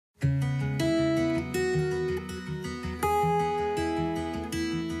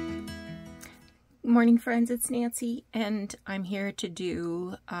morning, friends. It's Nancy, and I'm here to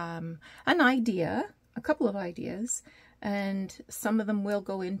do a couple of ideas, and some of them will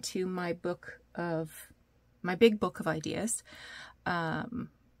go into my big book of ideas.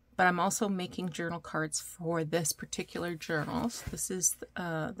 But I'm also making journal cards for this particular journal. So this is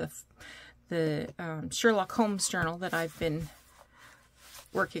the Sherlock Holmes journal that I've been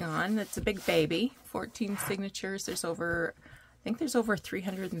working on. It's a big baby, 14 signatures. I think there's over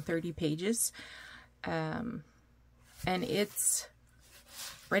 330 pages, and it's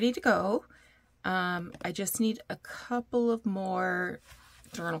ready to go. I just need a couple of more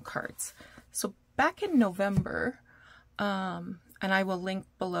journal cards. So back in November, and I will link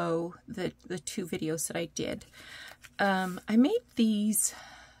below the two videos that I did, I made these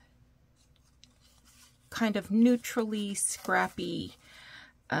kind of neutrally scrappy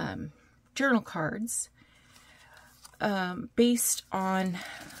journal cards based on,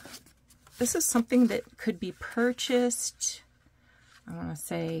 this is something that could be purchased, I want to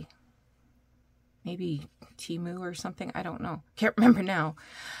say maybe Temu or something, I don't know, can't remember now,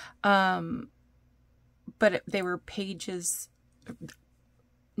 but they were pages,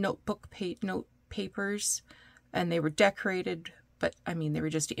 note papers, and they were decorated, but I mean they were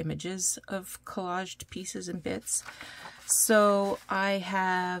just images of collaged pieces and bits. So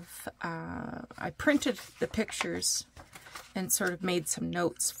I printed the pictures and sort of made some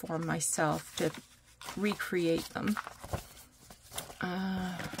notes for myself to recreate them.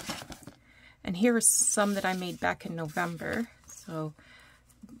 And here are some that I made back in November. So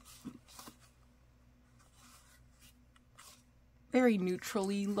very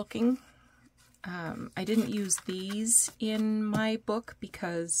neutrally looking. I didn't use these in my book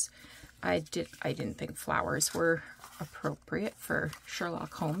because I didn't think flowers were appropriate for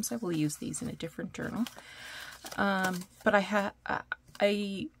Sherlock Holmes. I will use these in a different journal. But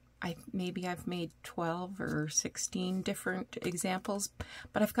maybe I've made 12 or 16 different examples,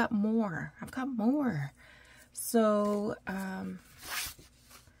 but I've got more. So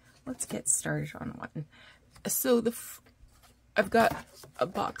let's get started on one. So I've got a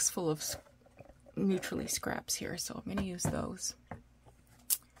box full of neutrally scraps here, so I'm going to use those.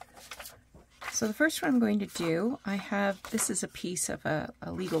 So the first one I'm going to do, this is a piece of a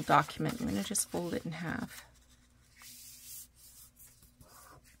legal document. I'm going to just fold it in half.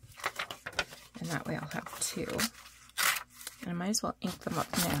 And that way I'll have two. And I might as well ink them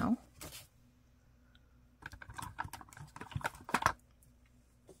up now.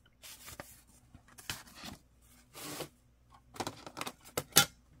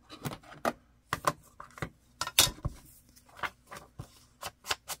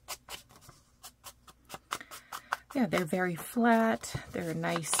 Yeah, they're very flat. They're a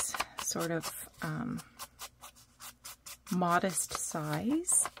nice sort of modest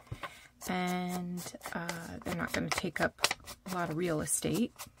size, and they're not going to take up a lot of real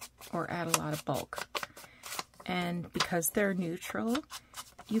estate or add a lot of bulk. And because they're neutral,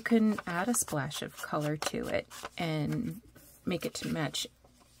 you can add a splash of color to it and make it to match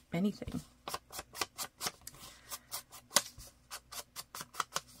anything.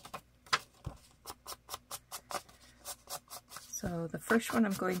 So the first one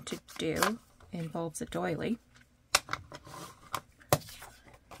I'm going to do involves a doily.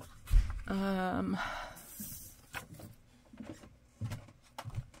 I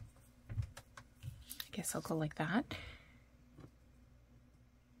guess I'll go like that.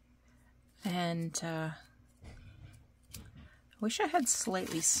 And I wish I had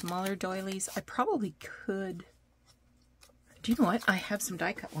slightly smaller doilies. I probably could. Do you know what? I have some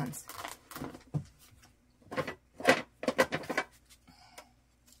die cut ones.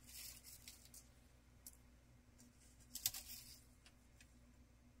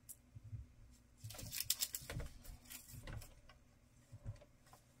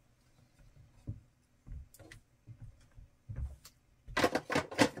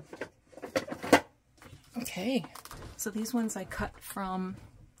 Okay, so these ones I cut from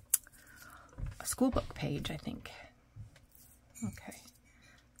a school book page, I think. Okay,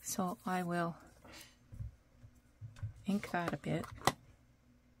 so I will ink that a bit.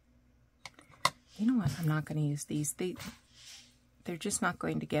 You know what? I'm not going to use these. They're just not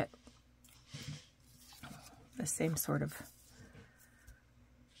going to get the same sort of...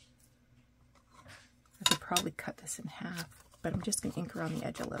 I could probably cut this in half, but I'm just going to ink around the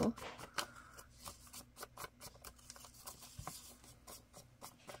edge a little.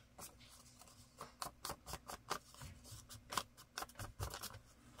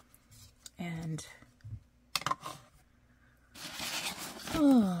 And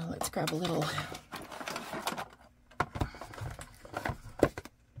let's grab a little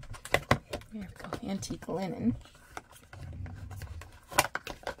antique linen.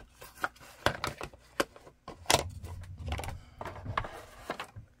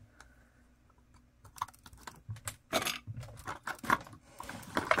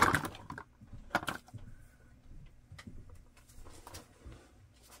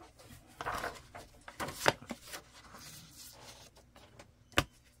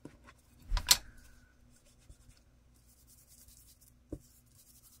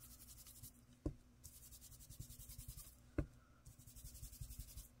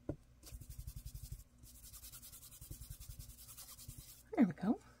 There we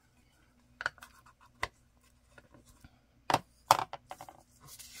go.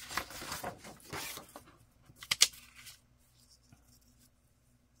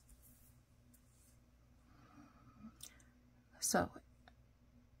 So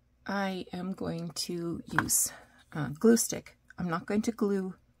I am going to use glue stick. I'm not going to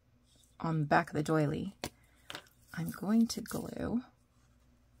glue on the back of the doily. I'm going to glue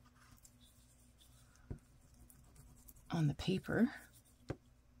on the paper.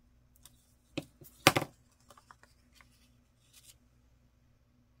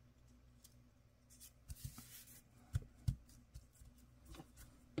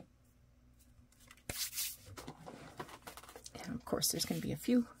 And of course there's going to be a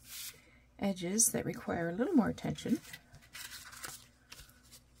few edges that require a little more attention.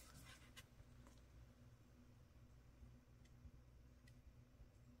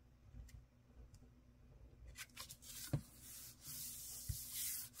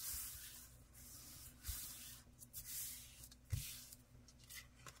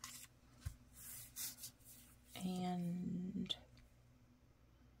 And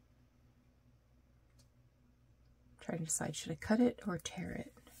try to decide, should I cut it or tear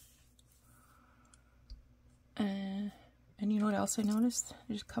it? And you know what else I noticed?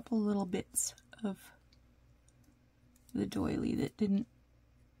 There's a couple little bits of the doily that didn't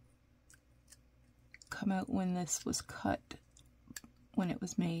come out when this was cut, when it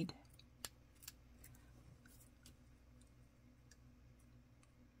was made.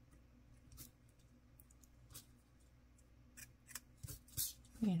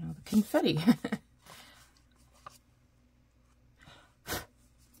 You know, the confetti.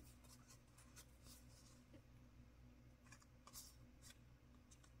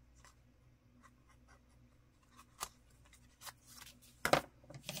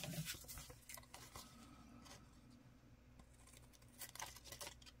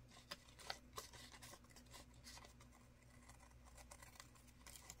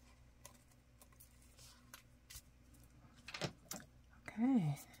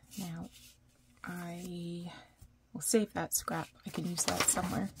 Okay, now I will save that scrap. I can use that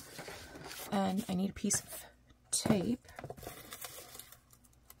somewhere. And I need a piece of tape.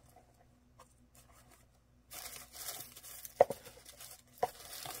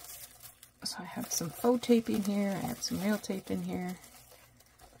 So I have some faux tape in here, I have some real tape in here.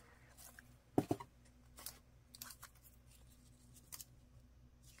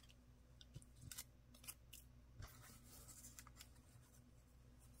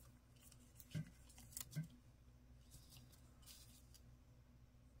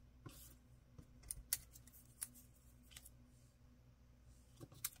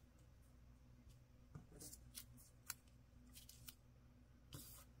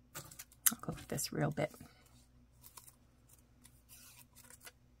 I'll go with this real bit.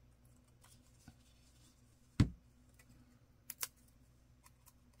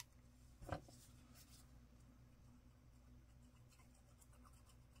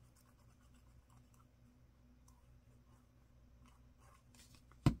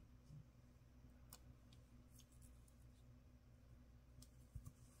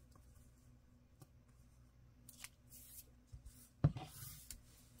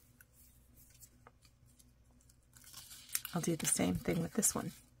 I'll do the same thing with this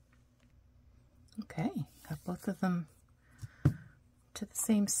one. Okay, got both of them to the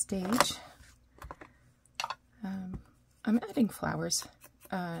same stage. I'm adding flowers.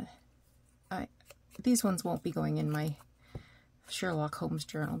 These ones won't be going in my Sherlock Holmes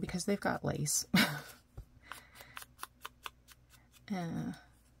journal because they've got lace.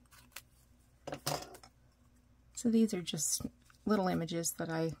 So these are just little images that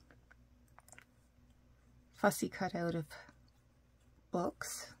I fussy cut out of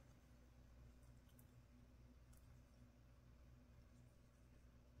books.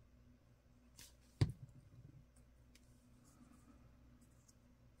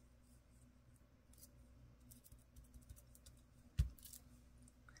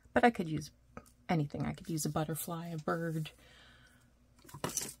 But I could use anything. I could use a butterfly, a bird.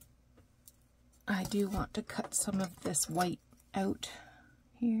 I do want to cut some of this white out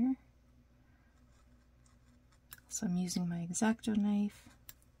here. So I'm using my X-Acto knife.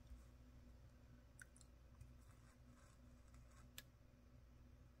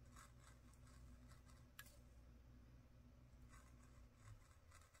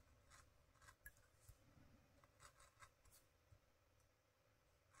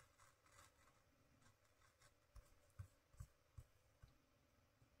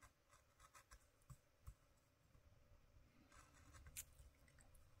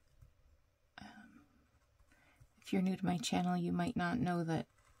 If you're new to my channel, you might not know that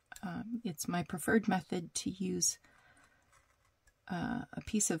it's my preferred method to use a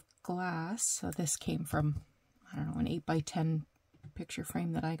piece of glass. So this came from, I don't know, an 8x10 picture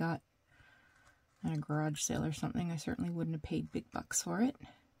frame that I got at a garage sale or something. I certainly wouldn't have paid big bucks for it.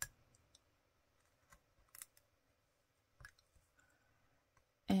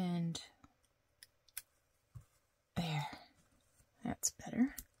 And there, that's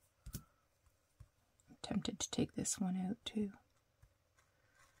better. I'm tempted to take this one out too.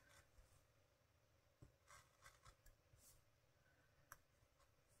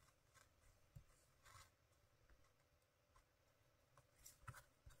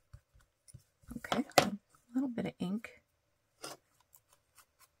 Okay, a little bit of ink.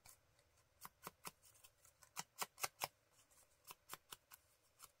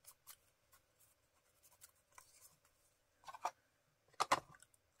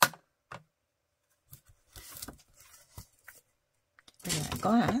 Rid of that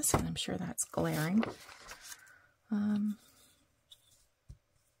glass, and I'm sure that's glaring.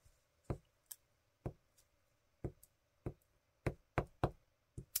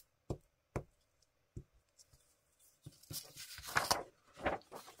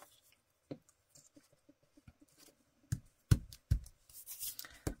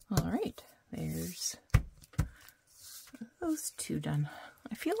 All right, there's those two done.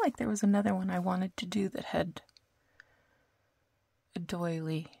 I feel like there was another one I wanted to do that had a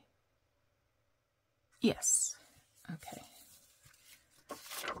doily. Yes. Okay.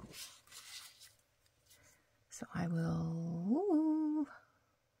 So I will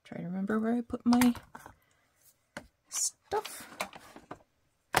try to remember where I put my stuff.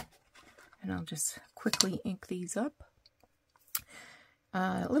 And I'll just quickly ink these up.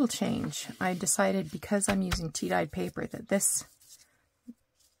 A little change. I decided, because I'm using tea-dyed paper, that this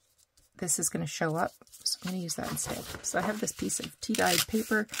is going to show up. So I'm going to use that instead. So I have this piece of tea-dyed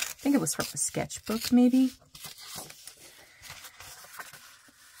paper. I think it was from a sketchbook, maybe.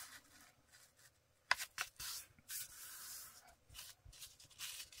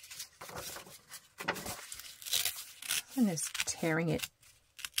 I'm just tearing it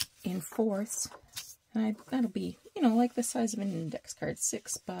in fourths. And that'll be, you know, like the size of an index card,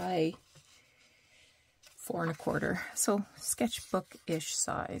 6 by 4 1/4. So sketchbook-ish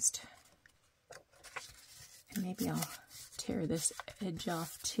sized. And maybe I'll tear this edge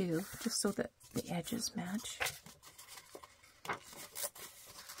off too, just so that the edges match.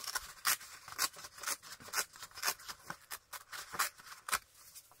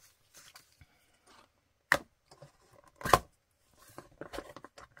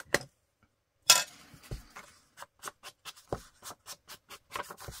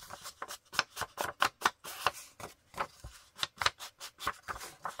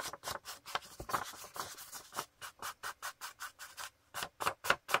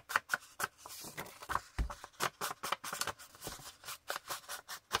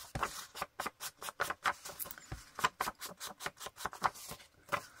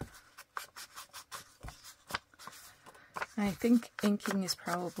 I think inking is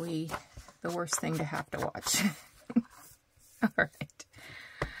probably the worst thing to have to watch. All right.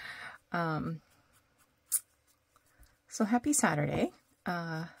 So happy Saturday.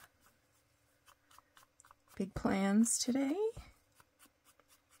 Big plans today.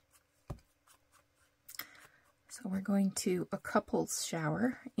 So we're going to a couples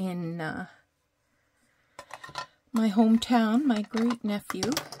shower in my hometown. My great nephew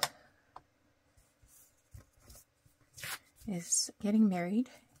is getting married,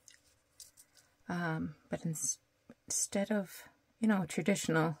 but instead of, you know, a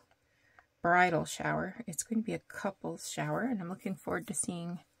traditional bridal shower, it's going to be a couples shower, and I'm looking forward to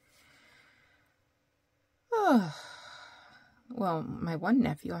seeing, well, my one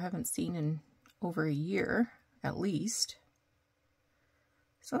nephew I haven't seen in over a year, at least,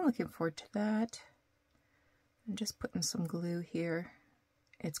 so I'm looking forward to that. I'm just putting some glue here.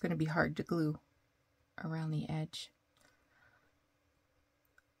 It's going to be hard to glue around the edge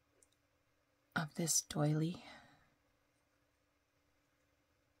of this doily.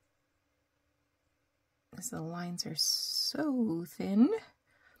 because the lines are so thin.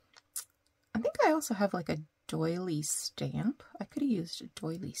 I think I also have like a doily stamp. I could have used a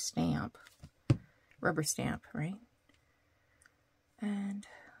doily stamp. Rubber stamp, right? And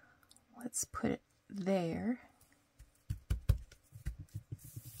let's put it there.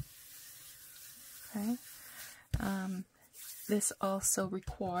 Okay. This also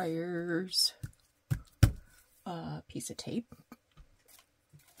requires a piece of tape.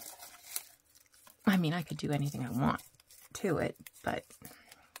 I mean, I could do anything I want to it, but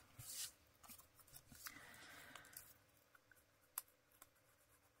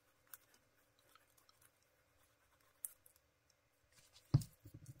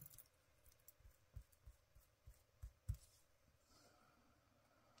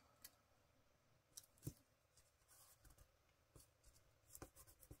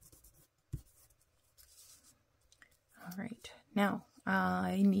all right. Now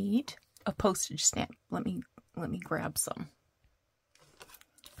I need a postage stamp. Let me grab some.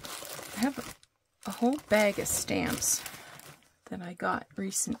 I have a whole bag of stamps that I got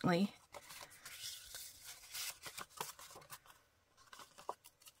recently.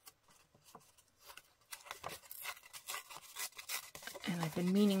 And I've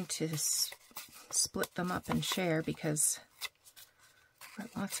been meaning to split them up and share because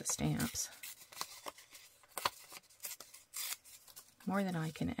I've got lots of stamps. More than I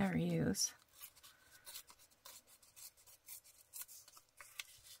can ever use.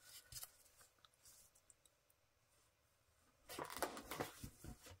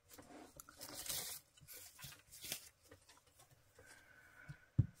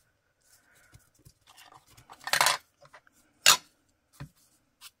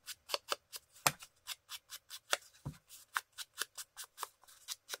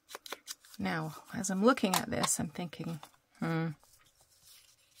 Now, as I'm looking at this, I'm thinking,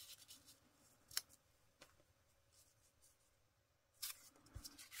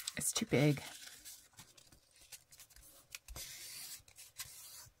 it's too big.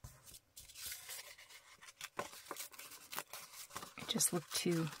 It just looked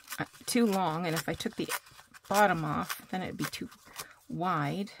too long, and if I took the bottom off, then it'd be too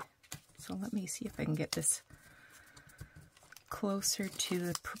wide. So let me see if I can get this closer to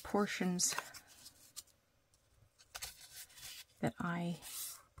the proportions that I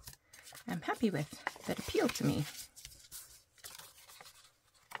am happy with, that appeal to me.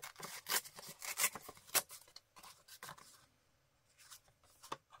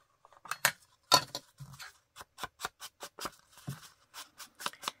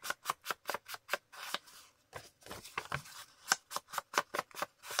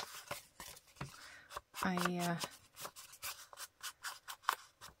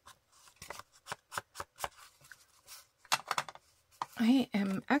 I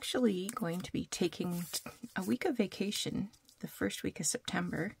am actually going to be taking a week of vacation the first week of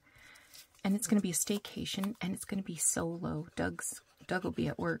September, and it's going to be a staycation, and it's going to be solo. Doug will be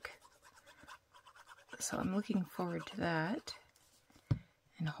at work, so I'm looking forward to that,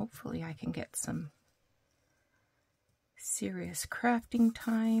 and hopefully I can get some serious crafting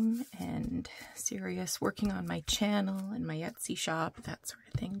time and serious working on my channel and my Etsy shop, that sort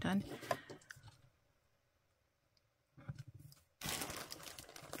of thing done.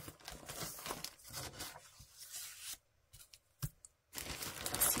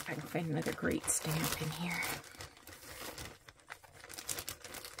 Let's see if I can find another great stamp in here.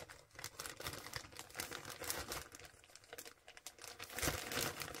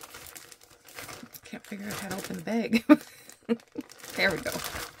 Can't figure out how to open the bag. There we go.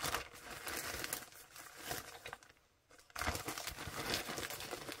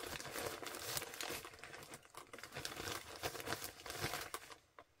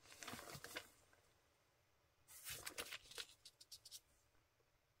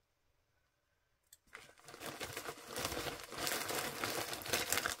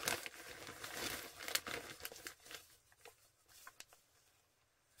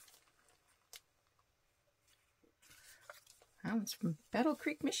 That one's from Battle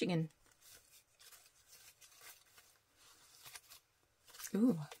Creek, Michigan.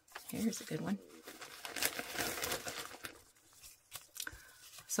 Ooh, here's a good one.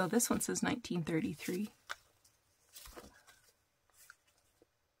 So this one says 1933.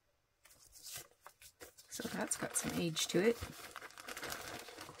 So that's got some age to it.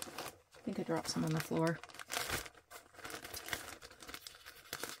 I think I dropped some on the floor.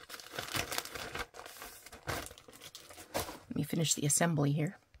 Let me finish the assembly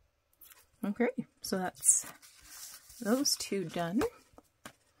here. Okay, so that's those two done.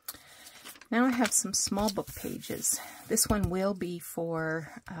 Now I have some small book pages. This one will be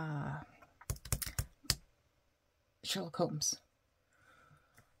for Sherlock Holmes.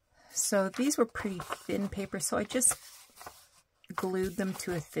 So these were pretty thin paper, so I just glued them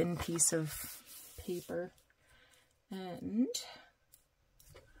to a thin piece of paper. And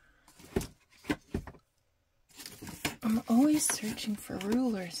I'm always searching for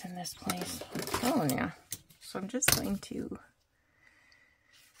rulers in this place. Oh yeah. So I'm just going to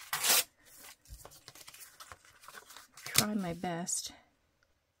try my best.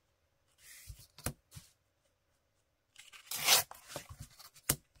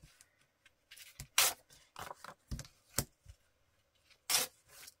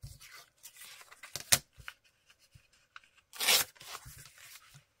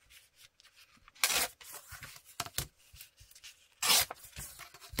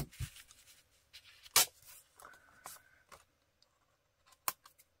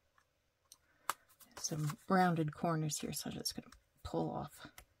 Some rounded corners here, so I'm just going to pull off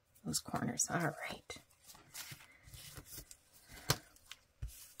those corners. All right.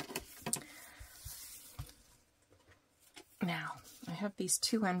 Now, I have these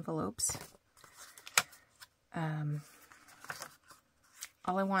 2 envelopes. All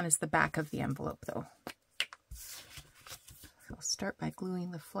I want is the back of the envelope, though. So I'll start by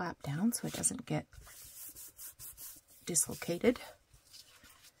gluing the flap down so it doesn't get dislocated.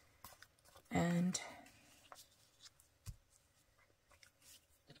 And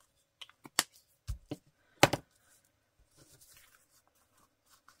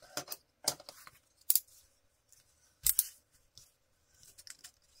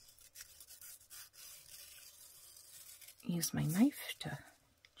use my knife to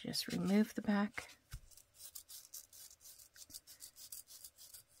just remove the back.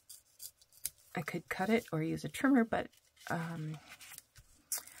 I could cut it or use a trimmer, but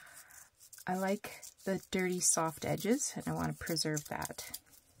I like the dirty, soft edges, and I want to preserve that.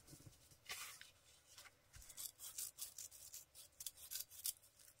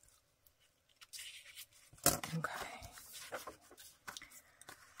 Okay.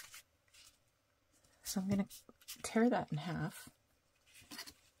 So I'm going to tear that in half.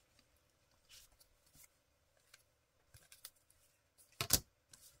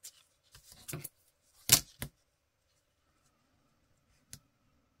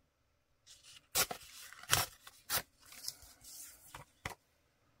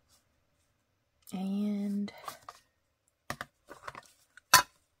 And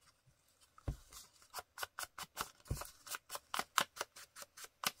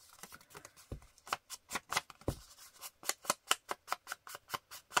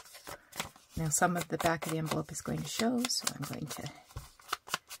now some of the back of the envelope is going to show, so I'm going to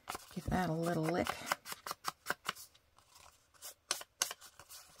give that a little lick.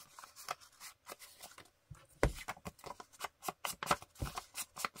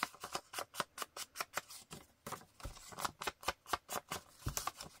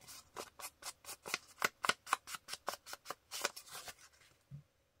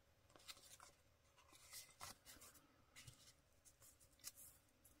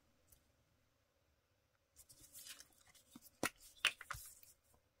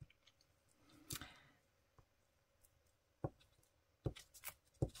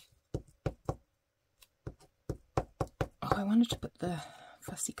 I wanted to put the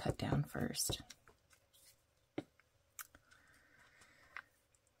fussy cut down first.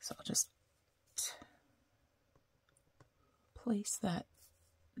 So I'll just place that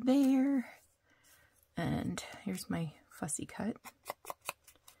there. And here's my fussy cut.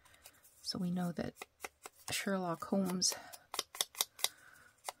 So we know that Sherlock Holmes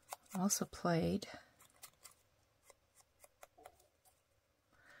also played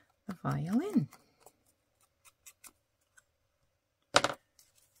the violin.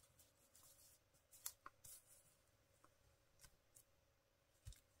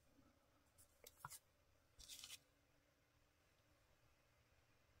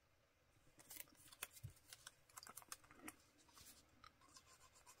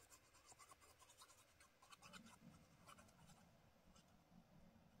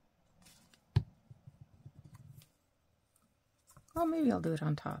 Well, maybe I'll do it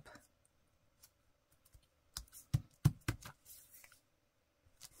on top.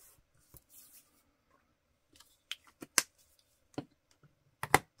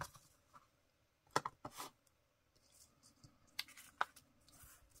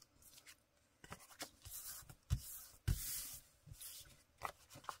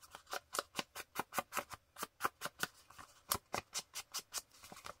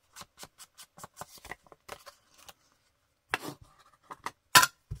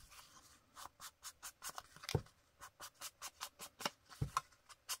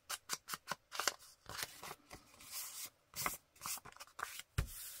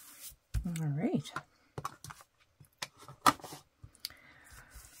 All right.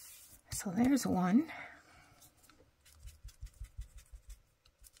 So there's one.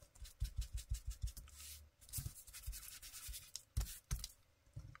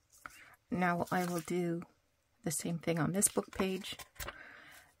 Now I will do the same thing on this book page,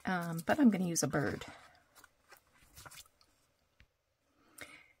 but I'm going to use a bird.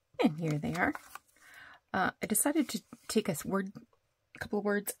 And here they are. I decided to take a couple of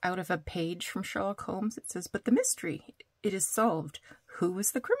words out of a page from Sherlock Holmes. It says, "But the mystery, it is solved. Who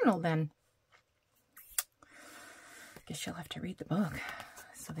was the criminal then?" Guess you'll have to read the book.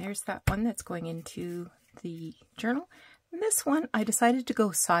 So there's that one that's going into the journal. And this one, I decided to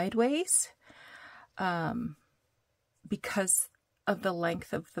go sideways because of the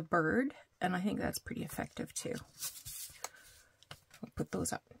length of the bird. And I think that's pretty effective too. I'll put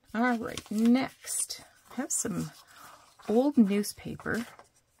those up. All right, next, I have some old newspaper.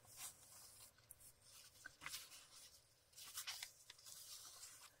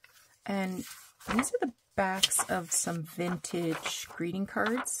 And these are the backs of some vintage greeting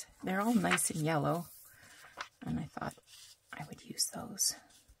cards. They're all nice and yellow. And I thought I would use those.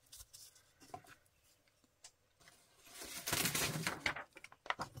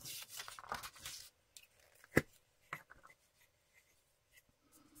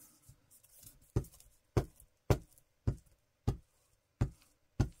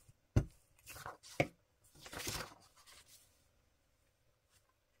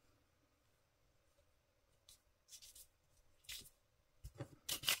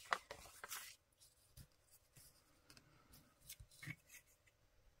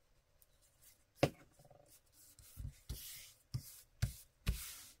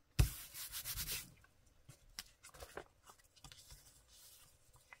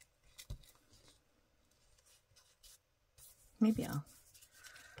 Maybe I'll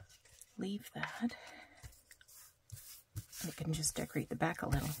leave that. I can just decorate the back a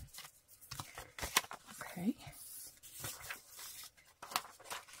little. Okay.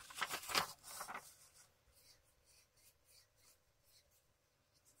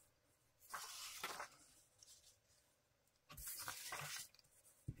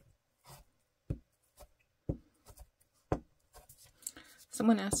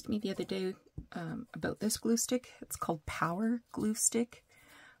 Someone asked me the other day about this glue stick. It's called Power Glue Stick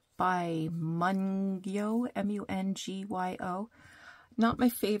by Mungyo, M-U-N-G-Y-O. Not my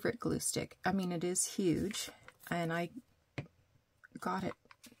favorite glue stick. I mean, it is huge, and I got it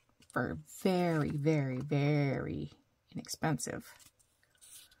for very, very, very inexpensive.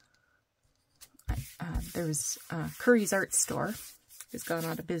 There's Curry's Art Store, who's gone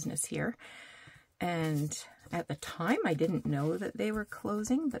out of business here, and at the time I didn't know that they were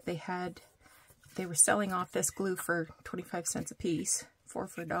closing, but they were selling off this glue for 25 cents a piece, 4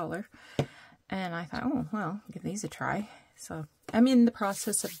 for $1. And I thought, oh, well, give these a try. So I'm in the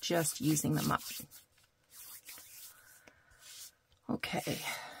process of just using them up. Okay,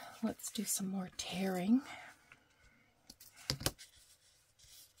 let's do some more tearing.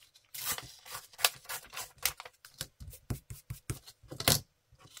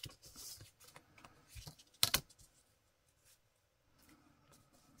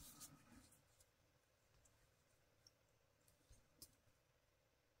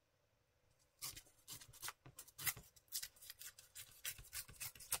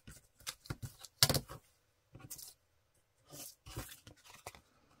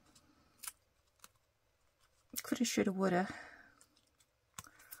 Coulda, shoulda, woulda.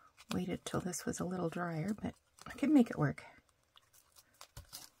 Waited till this was a little drier, but I could make it work.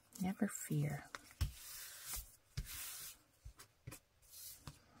 Never fear.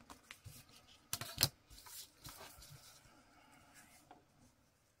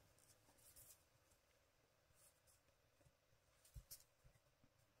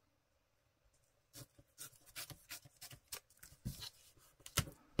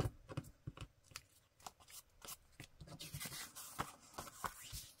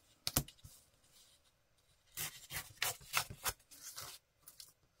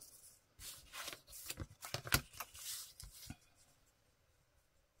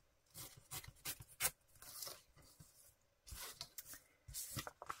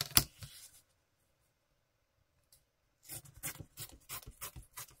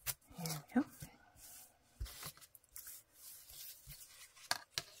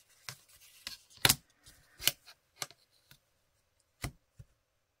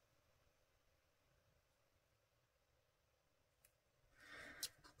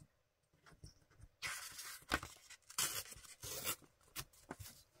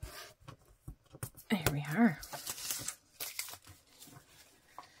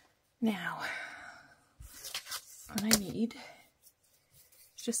 Now, what I need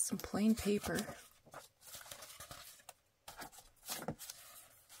is just some plain paper.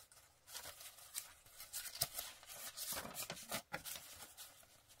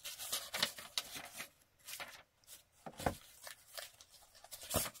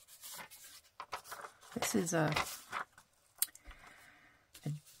 This is a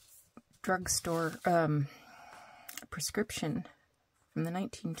drugstore prescription from the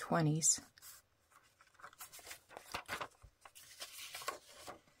 1920s.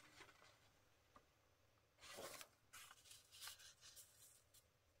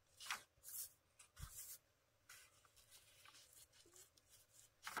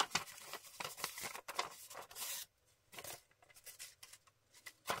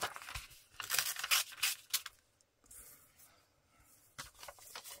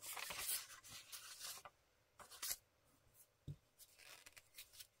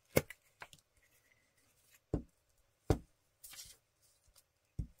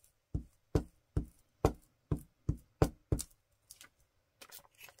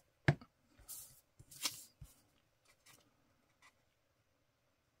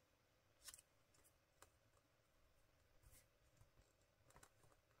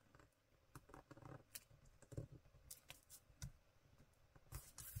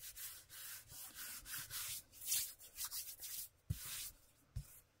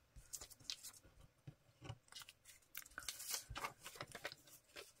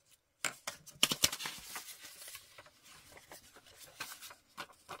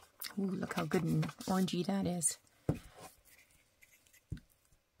 Ooh, look how good and orangey that is.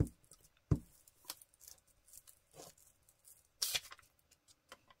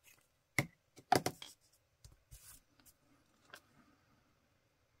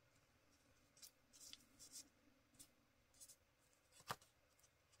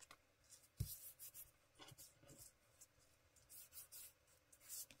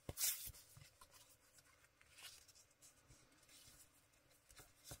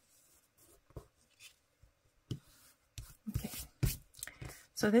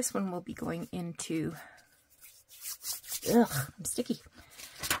 So this one will be going into, ugh, I'm sticky.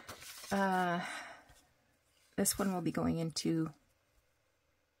 This one will be going into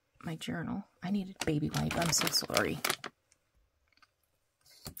my journal. I needed a baby wipe, I'm so sorry.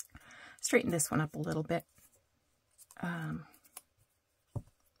 Straighten this one up a little bit.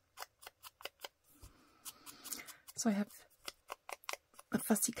 So I have a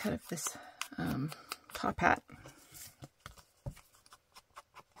fussy cut of this top hat.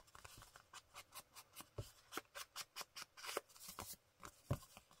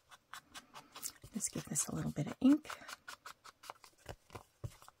 Just give this a little bit of ink.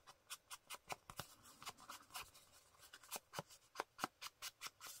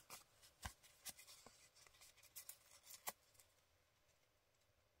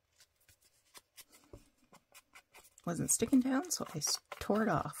 Wasn't sticking down, so I tore it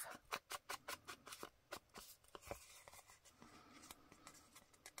off.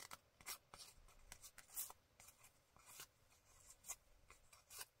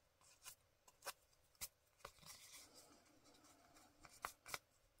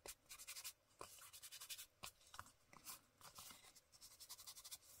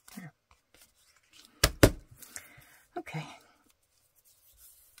 Okay,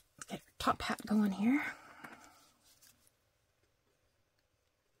 get our top hat going here.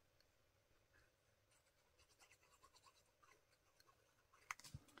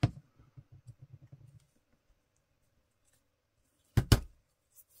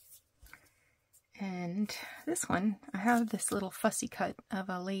 And this one, I have this little fussy cut of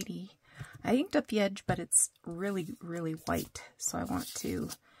a lady. I inked up the edge, but it's really, really white, so I want to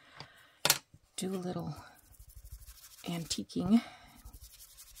do a little antiquing.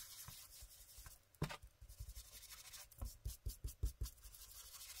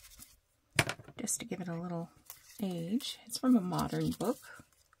 Just to give it a little age. It's from a modern book.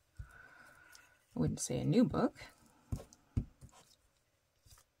 I wouldn't say a new book.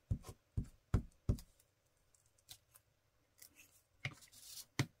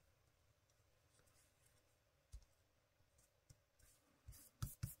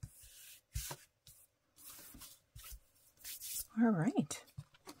 All right.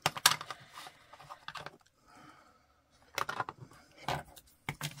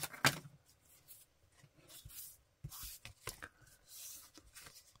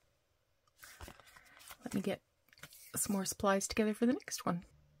 Let me get some more supplies together for the next one.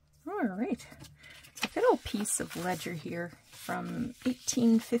 All right. So a good old piece of ledger here from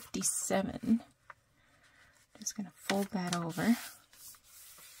 1857. Just going to fold that over.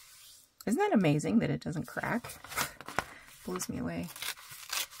 Isn't that amazing that it doesn't crack? Blows me away.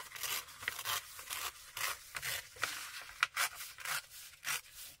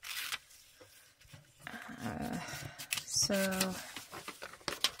 So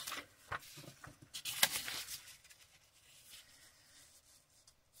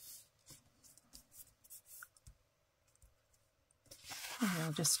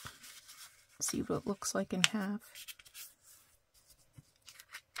I'll just see what it looks like in half.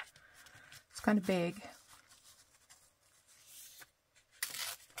 It's kind of big.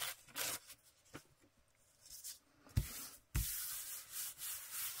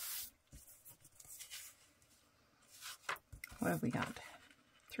 What have we got?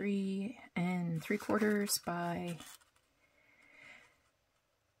 3 3/4 by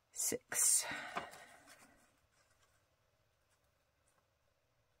 6.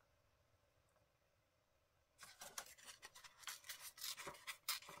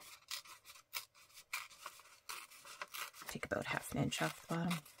 Take about 1/2 inch off the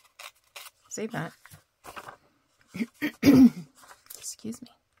bottom. Save that. Excuse me.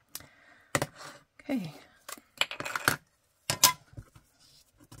 Okay.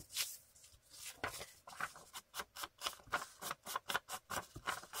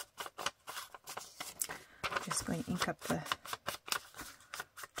 Just going to ink up the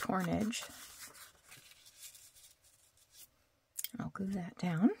torn edge. I'll glue that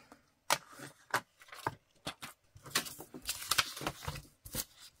down.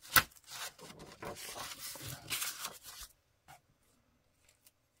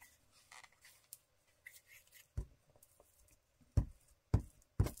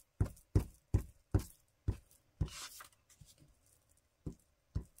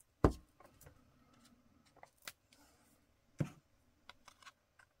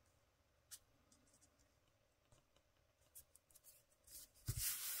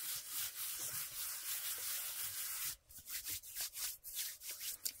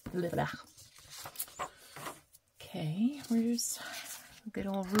 Okay, where's a good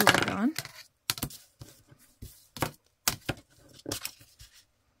old ruler gone?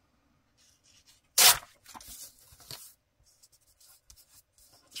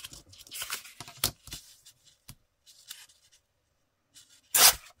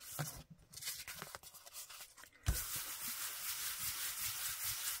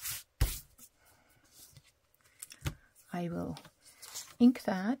 I will ink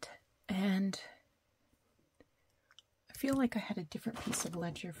that, and I feel like I had a different piece of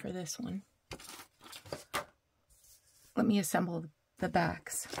ledger for this one. Let me assemble the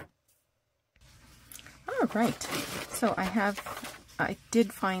backs. All right, so I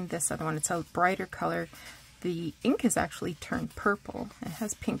did find this other one. It's a brighter color. The ink is actually turned purple. It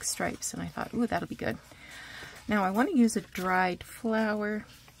has pink stripes, and I thought, ooh, that'll be good. Now I want to use a dried flower.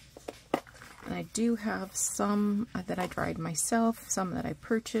 And I do have some that I dried myself, some that I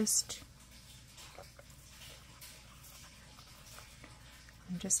purchased.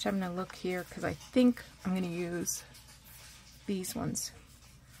 I'm just having a look here because I think I'm going to use these ones.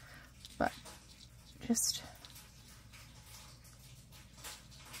 But just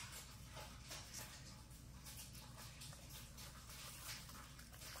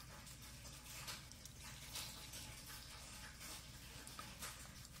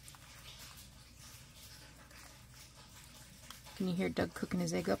can you hear Doug cooking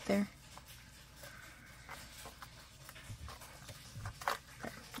his egg up there?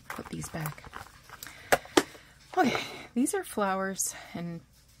 Okay, put these back. Okay, these are flowers and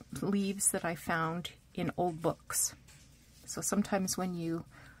leaves that I found in old books. So sometimes when you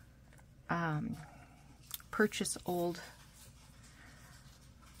purchase old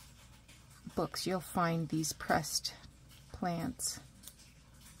books, you'll find these pressed plants.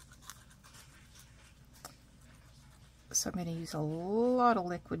 So I'm going to use a lot of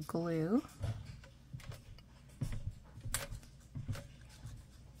liquid glue.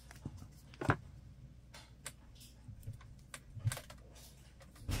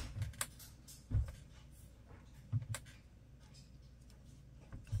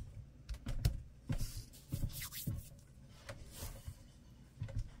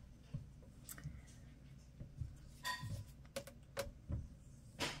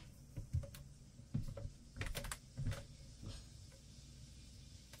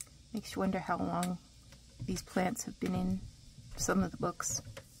 Makes you wonder how long these plants have been in some of the books.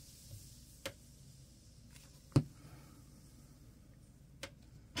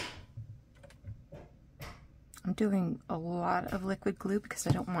 I'm doing a lot of liquid glue because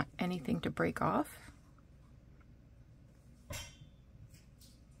I don't want anything to break off.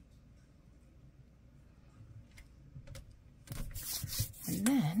 And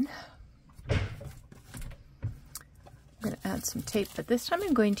then I'm going to add some tape, but this time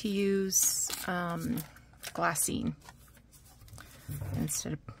I'm going to use glassine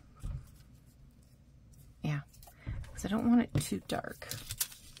instead of, yeah, because I don't want it too dark.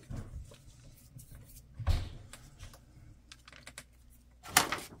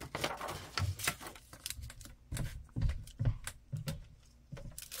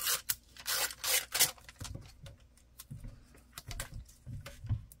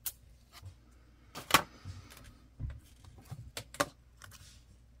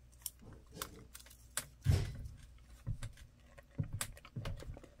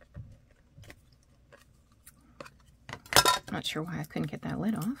 Not sure why I couldn't get that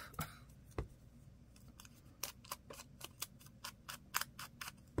lid off.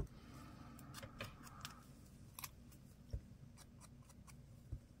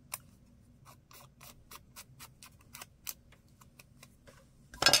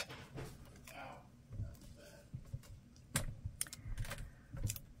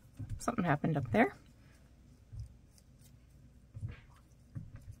 Something happened up there.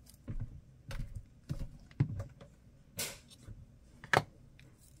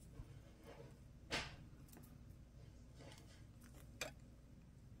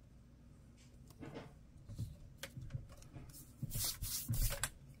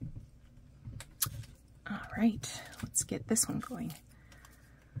 Right, let's get this one going.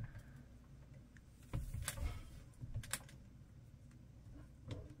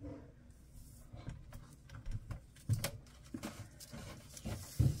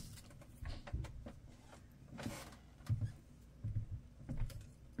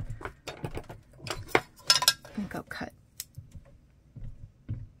 I think I'll cut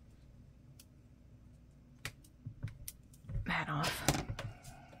that off.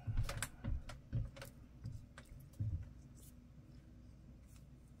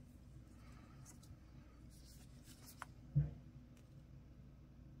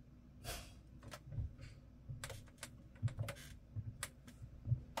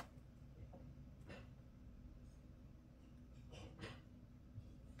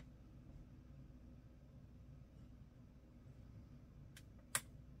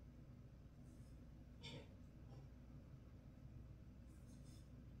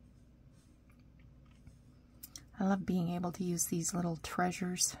 I love being able to use these little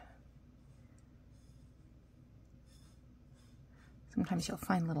treasures. Sometimes you'll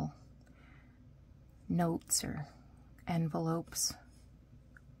find little notes or envelopes,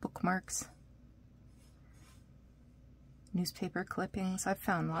 bookmarks, newspaper clippings. I've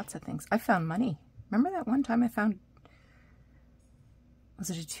found lots of things. I found money. Remember that one time I found, was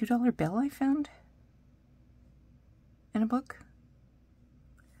it a $2 bill I found in a book?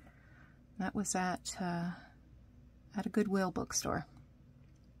 That was at a Goodwill bookstore.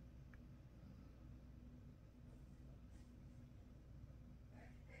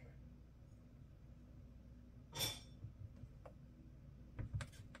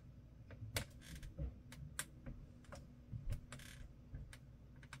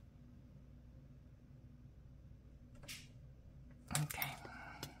 Okay.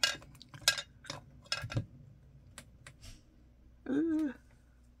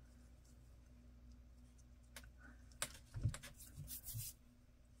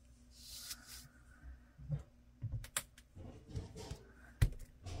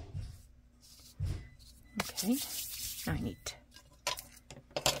 Okay, now I need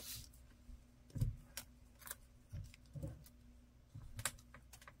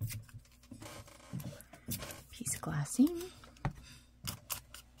a piece of glassine.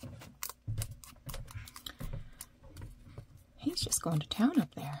 He's just going to town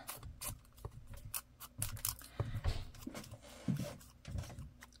up there.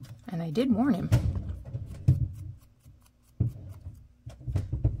 And I did warn him.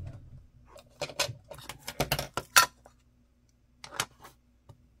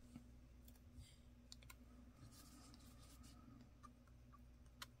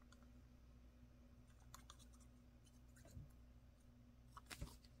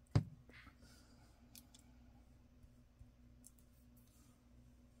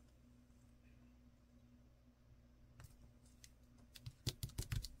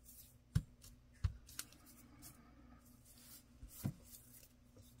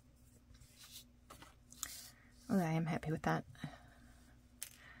 Oh, I am happy with that. I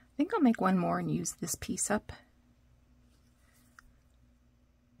think I'll make one more and use this piece up.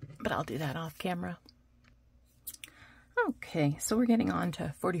 But I'll do that off camera. Okay, so we're getting on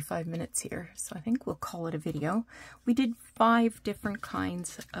to 45 minutes here, so I think we'll call it a video. We did 5 different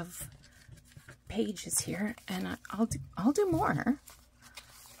kinds of pages here, and I'll do more.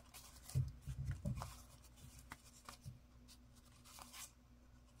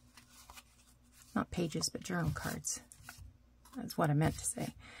 not pages, but journal cards. That's what I meant to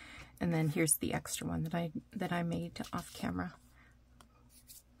say. And then here's the extra one that I made off camera.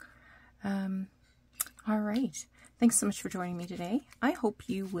 All right. Thanks so much for joining me today. I hope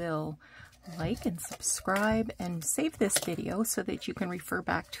you will like and subscribe and save this video so that you can refer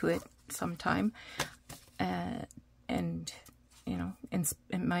back to it sometime. And, you know,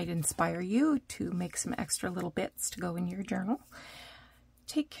 it might inspire you to make some extra little bits to go in your journal.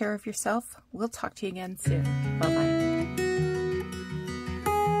 Take care of yourself. We'll talk to you again soon. Bye-bye.